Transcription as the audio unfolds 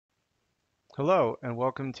Hello, and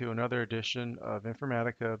welcome to another edition of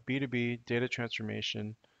Informatica B2B data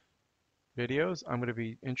transformation videos. I'm going to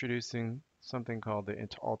be introducing something called the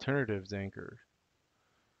alternatives anchor.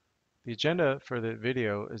 The agenda for the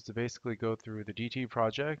video is to basically go through the DT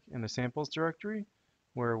project and the samples directory,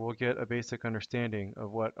 where we'll get a basic understanding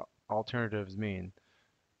of what alternatives mean.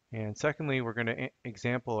 And secondly, we're going to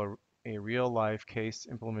example a real life case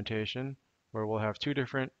implementation where we'll have two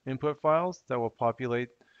different input files that will populate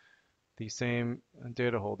the same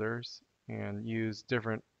data holders and use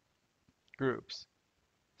different groups.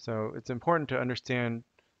 So it's important to understand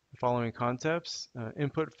the following concepts,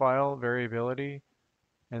 input file variability,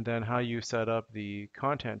 and then how you set up the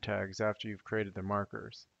content tags after you've created the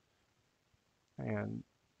markers. And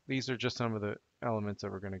these are just some of the elements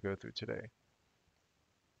that we're going to go through today.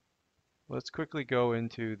 Let's quickly go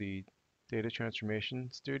into the Data Transformation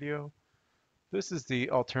Studio. This is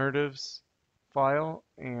the alternatives file,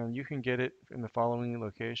 and you can get it in the following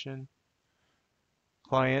location: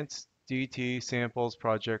 Clients, DT, Samples,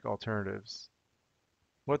 Project, Alternatives.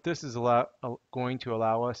 What this is going to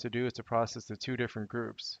allow us to do is to process the two different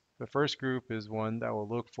groups. The first group is one that will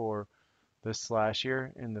look for this slash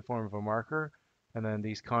here in the form of a marker, and then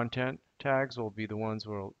these content tags will be the ones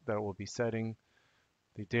that will be setting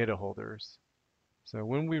the data holders. So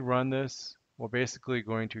when we run this, we're basically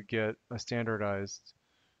going to get a standardized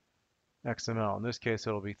XML. In this case,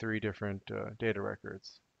 it'll be three different data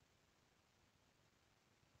records.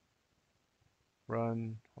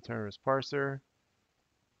 Run alternatives parser.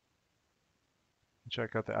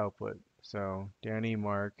 Check out the output. So Danny,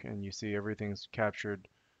 Mark, and you see everything's captured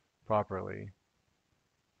properly.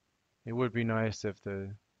 It would be nice if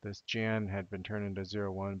this Jan had been turned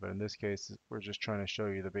into 01, but in this case, we're just trying to show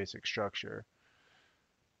you the basic structure.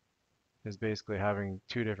 Is basically having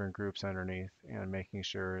two different groups underneath and making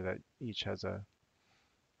sure that each has a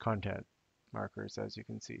content markers, as you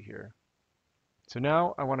can see here. So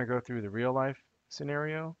now I want to go through the real life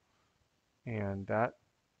scenario, and that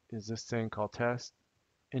is this thing called test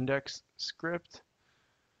index script.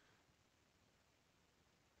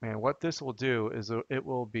 And what this will do is it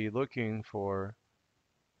will be looking for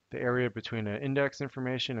the area between an index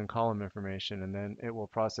information and column information, and then it will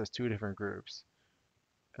process two different groups.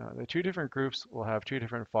 The two different groups will have two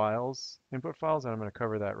different files, input files, and I'm going to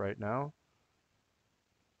cover that right now.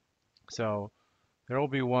 So there will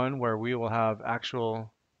be one where we will have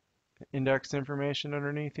actual index information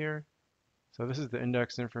underneath here. So this is the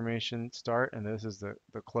index information start, and this is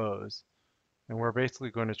the close. And we're basically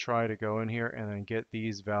going to try to go in here and then get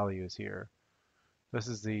these values here. This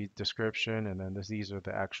is the description, and then these are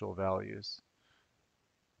the actual values.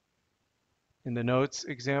 In the notes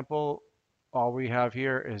example, all we have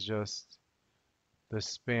here is just the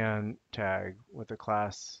span tag with the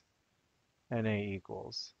class NA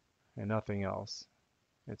equals and nothing else.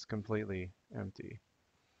 It's completely empty.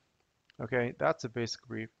 Okay, that's a basic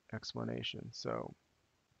brief explanation. So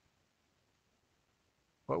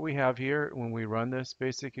what we have here when we run this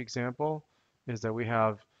basic example is that we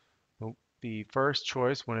have the first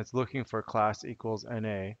choice when it's looking for class equals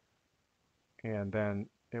NA, and then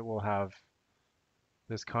it will have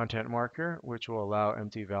this content marker, which will allow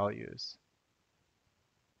empty values.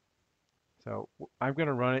 So I'm going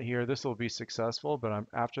to run it here. This will be successful, but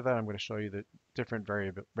after that, I'm going to show you the different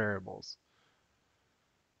variables.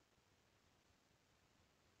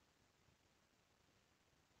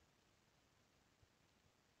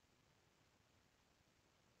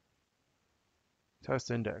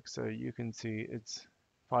 Test index. So you can see it's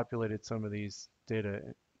populated some of these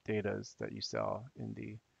datas that you saw in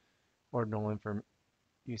the ordinal inform.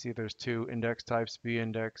 You see there's two index types, B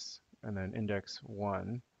index and then index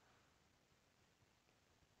 1.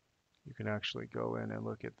 You can actually go in and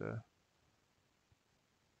look at the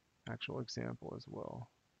actual example as well.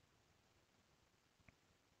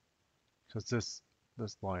 So it's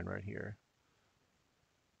this line right here.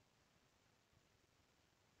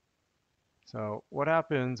 So what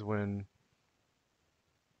happens when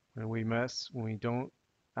we don't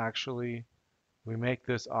actually, we make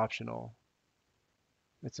this optional?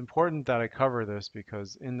 It's important that I cover this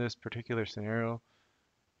because in this particular scenario,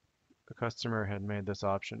 the customer had made this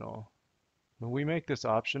optional. When we make this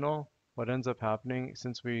optional, what ends up happening,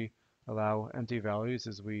 since we allow empty values,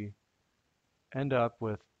 is we end up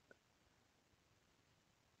with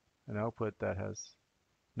an output that has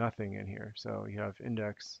nothing in here. So you have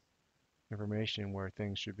index information where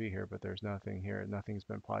things should be here, but there's nothing here. Nothing's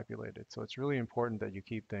been populated. So it's really important that you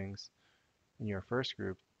keep things in your first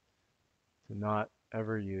group to not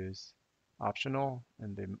ever use optional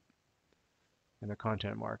and the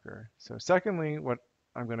content marker. So secondly, what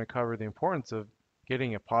I'm going to cover the importance of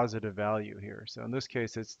getting a positive value here. So in this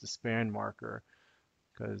case, it's the span marker,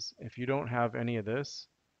 because if you don't have any of this,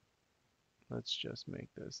 let's just make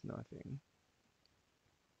this nothing.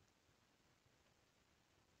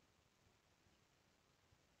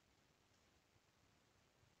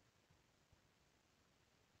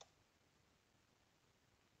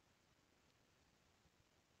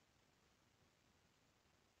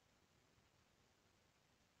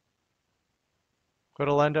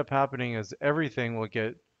 What'll end up happening is everything will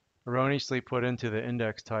get erroneously put into the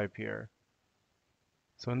index type here.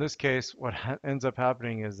 So in this case, what ends up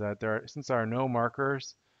happening is that since there are no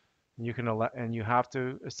markers, and you have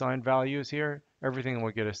to assign values here, everything will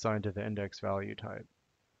get assigned to the index value type.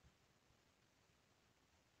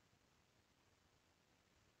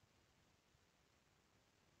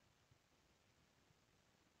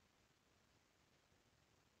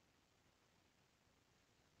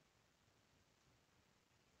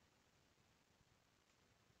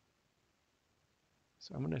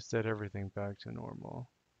 So I'm going to set everything back to normal.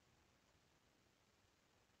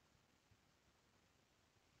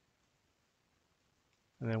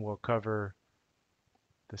 And then we'll cover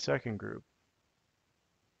the second group.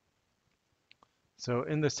 So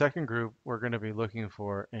in the second group, we're going to be looking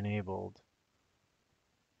for enabled.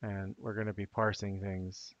 And we're going to be parsing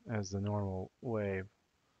things as the normal way.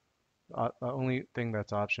 The only thing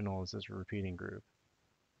that's optional is this repeating group.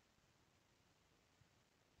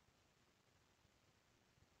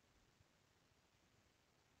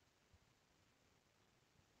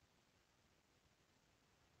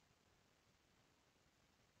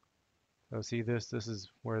 So see this? This is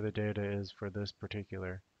where the data is for this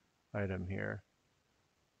particular item here.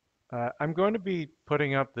 I'm going to be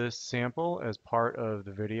putting up this sample as part of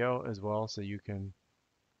the video as well, so you can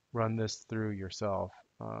run this through yourself.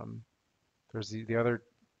 There's the other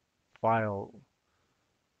file.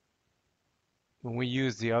 When we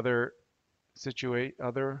use the other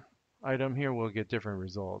item here, we'll get different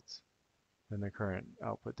results than the current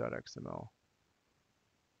output.xml.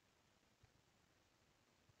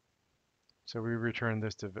 So we return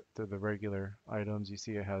this to the regular items. You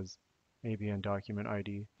see it has ABN document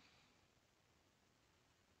ID.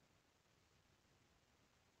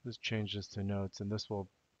 Let's change this to notes, and this will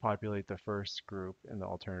populate the first group in the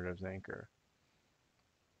alternatives anchor.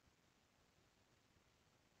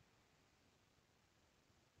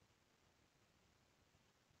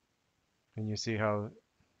 And you see how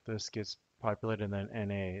this gets populated, and then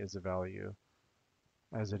NA is a value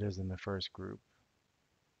as it is in the first group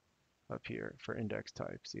up here for index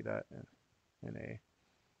type. See that? NA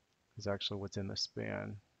is actually what's in the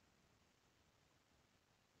span.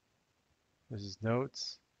 This is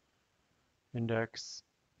notes, index,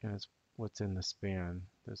 and it's what's in the span,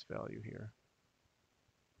 this value here.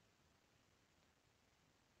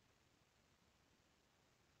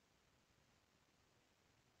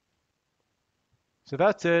 So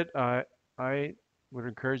that's it. I would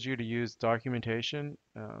encourage you to use documentation.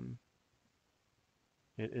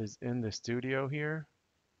 It is in the studio here.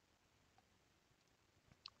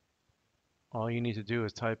 All you need to do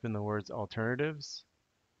is type in the words alternatives,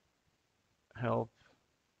 help,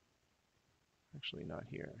 actually not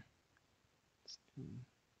here.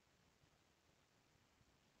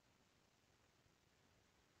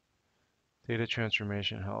 Data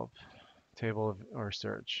transformation help, table or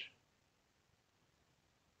search.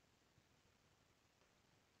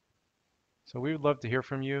 So we would love to hear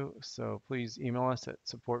from you. So please email us at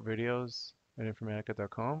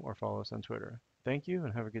supportvideos@informatica.com or follow us on Twitter. Thank you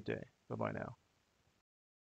and have a good day. Bye-bye now.